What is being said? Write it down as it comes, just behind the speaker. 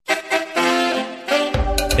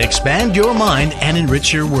Expand your mind and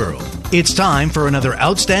enrich your world. It's time for another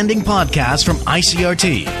outstanding podcast from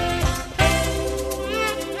ICRT.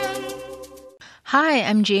 Hi,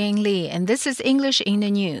 I'm Jane Lee, and this is English in the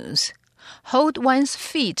News. Hold one's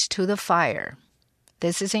feet to the fire.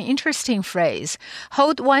 This is an interesting phrase.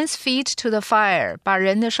 Hold one's feet to the fire. 把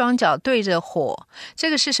人的双脚对着火。这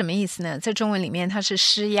个是什么意思呢？在中文里面，它是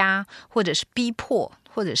施压，或者是逼迫，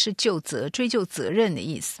或者是就责、追究责任的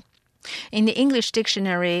意思。In the English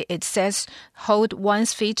dictionary, it says hold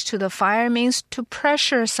one's feet to the fire means to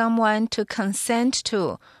pressure someone to consent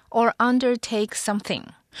to or undertake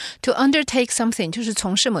something.To undertake something 就是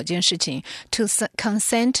从事某件事情 To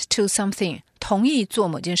consent to something 同意做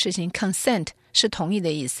某件事情 Consent 是同意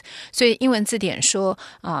的意思，所以英文字典说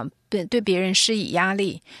对别人施以压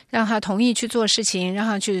力，让他同意去做事情，让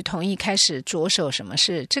他去同意开始着手什么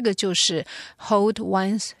事，这个就是 hold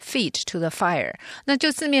one's feet to the fire。 那就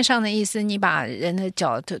字面上的意思，你把人的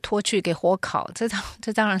脚拖去给火烤，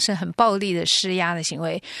这当然是很暴力的施压的行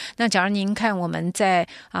为。那假如您看我们在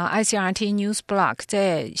ICRT News Blog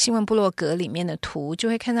在新闻部落格里面的图，就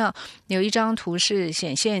会看到有一张图是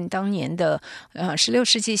显现当年的16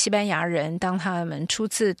世纪西班牙人，当他们初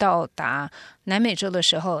次到达南美洲的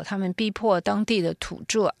时候，他们逼迫当地的土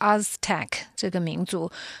著 Aztec 这个民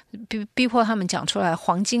族，逼迫他们讲出来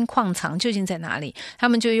黄金矿藏究竟在哪里，他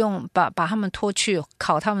们就用把他们拖去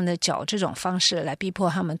烤他们的脚这种方式来逼迫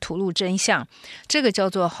他们吐露真相，这个叫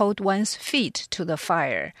做 hold one's feet to the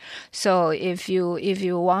fire. So if you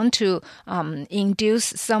want to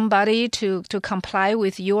induce somebody to comply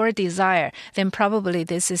with your desire, then probably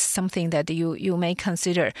this is something that you may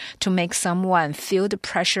consider to make someone feel the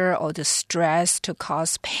pressure or the stress to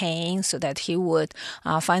cause pain so that he would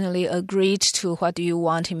finally agree to what you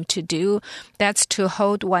want him to do. That's to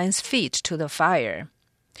hold one's feet to the fire.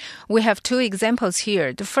 We have two examples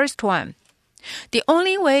here. The first one, the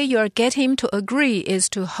only way you'll get him to agree is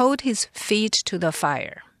to hold his feet to the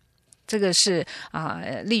fire.这个是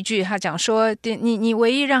例句，他讲说你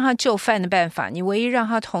唯一让他就范的办法，你唯一让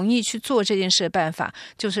他同意去做这件事的办法，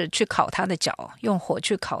就是去烤他的脚，用火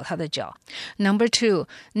去烤他的脚。Number 2,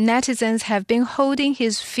 netizens have been holding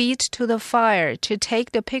his feet to the fire to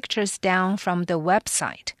take the pictures down from the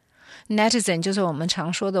website.Netizen 就是我们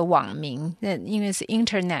常说的网民，那因为是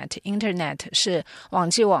Internet 是网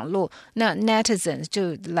际网络，那 Netizen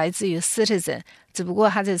就来自于 Citizen， 只不过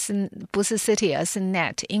它这是不是 City 而是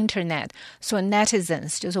Internet， 所以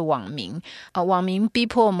Netizens 就是网民，网民逼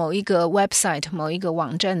迫某一个 website 某一个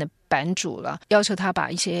网站的版主了，要求他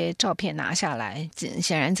把一些照片拿下来，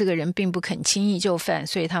显然这个人并不肯轻易就范，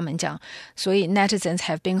所以他们讲，所以 netizens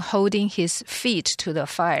have been holding his feet to the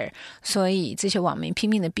fire， 所以这些网民拼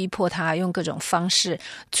命的逼迫他，用各种方式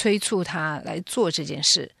催促他来做这件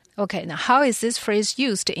事。Okay, now how is this phrase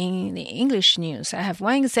used in the English news? I have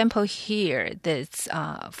one example here that's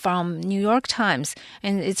from New York Times,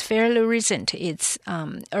 and it's fairly recent. It's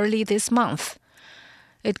early this month.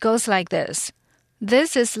 It goes like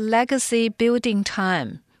this.This is legacy building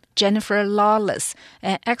time. Jennifer Lawless,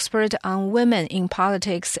 an expert on women in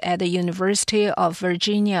politics at the University of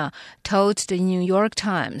Virginia, told the New York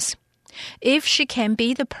Times, if she can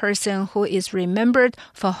be the person who is remembered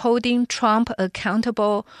for holding Trump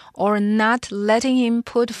accountable or not letting him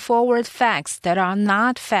put forward facts that are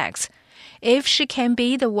not facts, if she can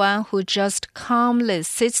be the one who just calmly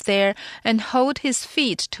sits there and holds his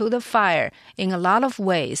feet to the fire in a lot of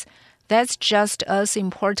ways,That's just as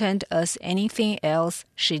important as anything else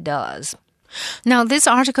she does. Now, this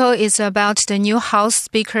article is about the new House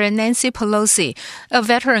Speaker Nancy Pelosi, a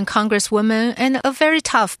veteran congresswoman and a very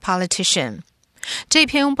tough politician.这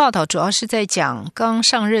篇报道主要是在讲刚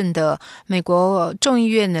上任的美国众议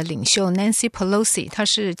院的领袖 Nancy Pelosi， 她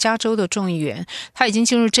是加州的众议员，她已经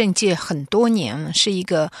进入政界很多年了，是一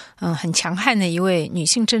个很强悍的一位女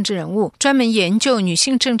性政治人物。专门研究女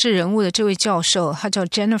性政治人物的这位教授，她叫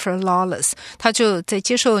Jennifer Lawless， 她就在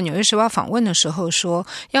接受纽约时报访问的时候说，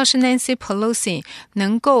要是 Nancy Pelosi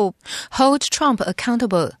能够 hold Trump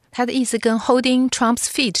accountable，他的意思跟 holding Trump's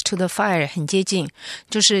feet to the fire 很接近，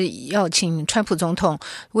就是要请川普总统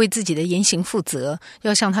为自己的言行负责，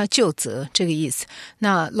要向他就责这个意思。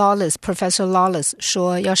那 Professor Lawless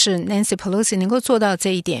说，要是 Nancy Pelosi 能够做到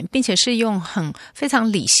这一点，并且是用非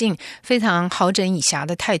常理性、非常好整以暇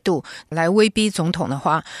的态度来威逼总统的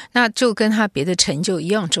话，那就跟他别的成就一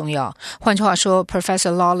样重要。换句话说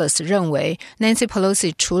Professor Lawless 认为 Nancy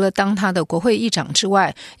Pelosi 除了当他的国会议长之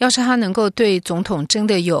外，要是他能够对总统真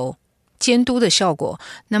的有监督的效果，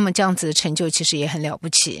那么这样子的成就其实也很了不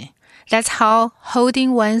起。That's how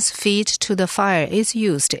holding one's feet to the fire is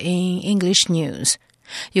used in English news.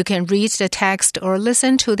 You can read the text or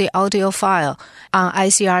listen to the audio file on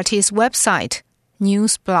ICRT's website,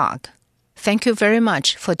 News blog. Thank you very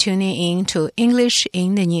much for tuning in to English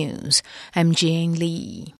in the News. I'm Jane Lee.